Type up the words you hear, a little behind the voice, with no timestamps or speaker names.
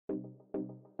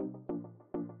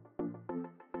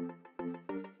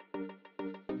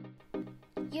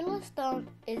Yellowstone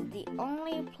is the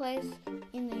only place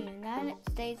in the United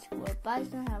States where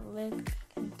bison have lived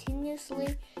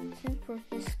continuously since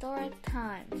prehistoric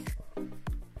times.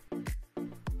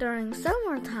 During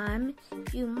summertime,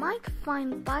 you might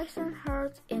find bison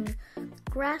herds in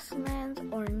grasslands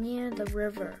or near the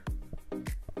river.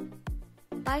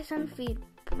 Bison feed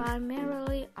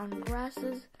primarily on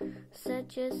grasses,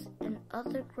 sedges, and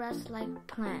other grass-like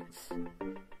plants.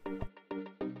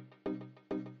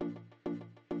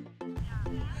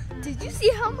 Did you see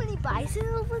how many bison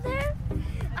over there?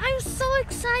 I'm so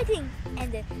exciting!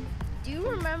 And do you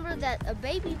remember that a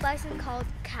baby bison called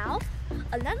cow?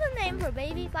 Another name for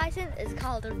baby bison is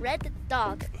called a red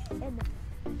dog. And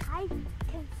I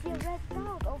can see a red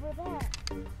dog over there.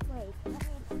 Wait, let me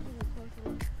take a closer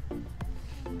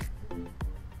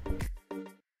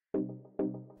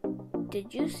look.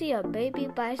 Did you see a baby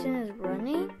bison is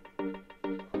running?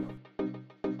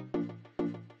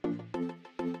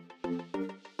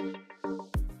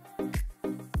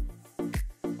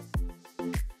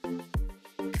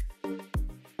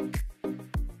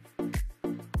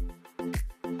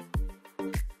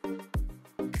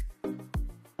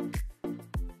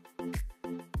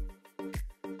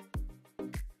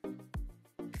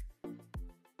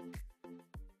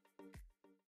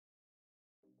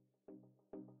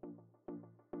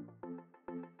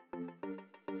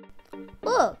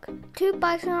 Look, 2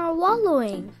 bison are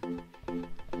wallowing.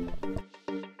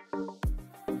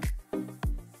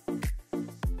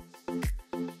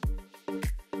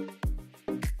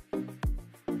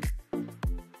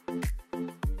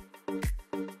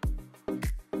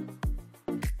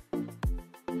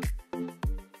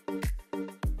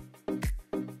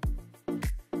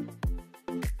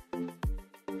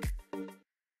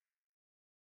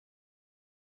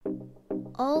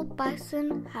 All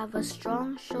bison have a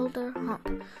strong shoulder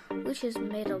hump, which is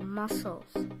made of muscles.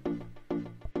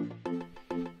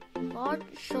 Large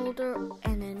shoulder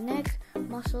and neck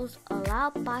muscles allow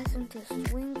bison to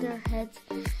swing their heads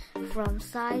from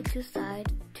side to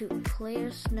side to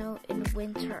clear snow in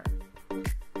winter.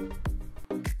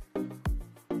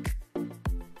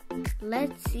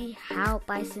 Let's see how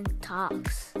bison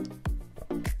talks.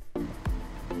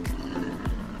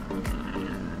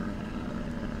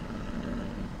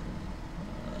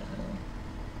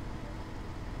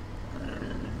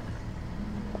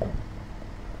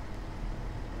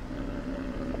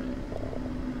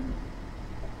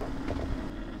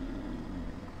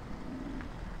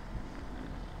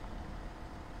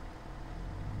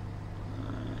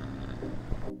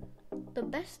 The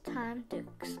best time to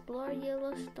explore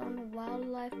Yellowstone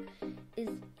wildlife is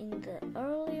in the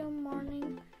earlier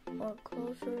morning or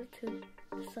closer to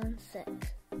sunset.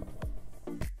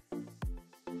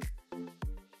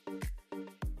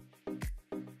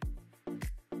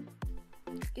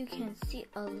 You can see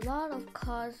a lot of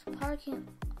cars parking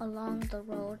along the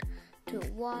road to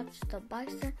watch the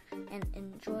bison and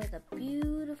enjoy the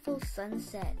beautiful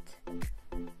sunset.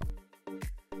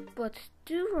 But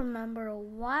do remember,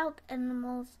 wild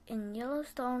animals in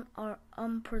Yellowstone are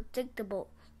unpredictable,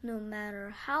 no matter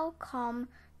how calm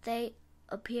they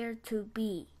appear to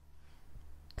be.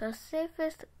 The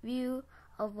safest view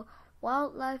of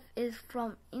wildlife is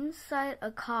from inside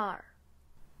a car.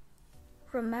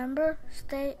 Remember,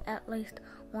 stay at least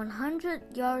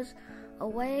 100 yards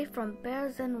away from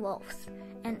bears and wolves,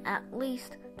 and at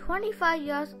least 25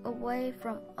 yards away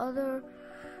from other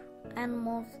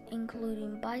animals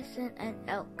including bison and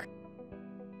elk.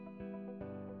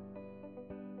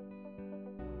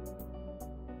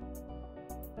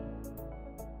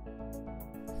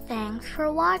 Thanks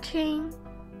for watching.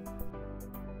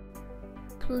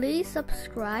 Please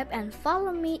subscribe and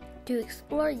follow me to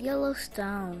explore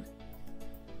Yellowstone.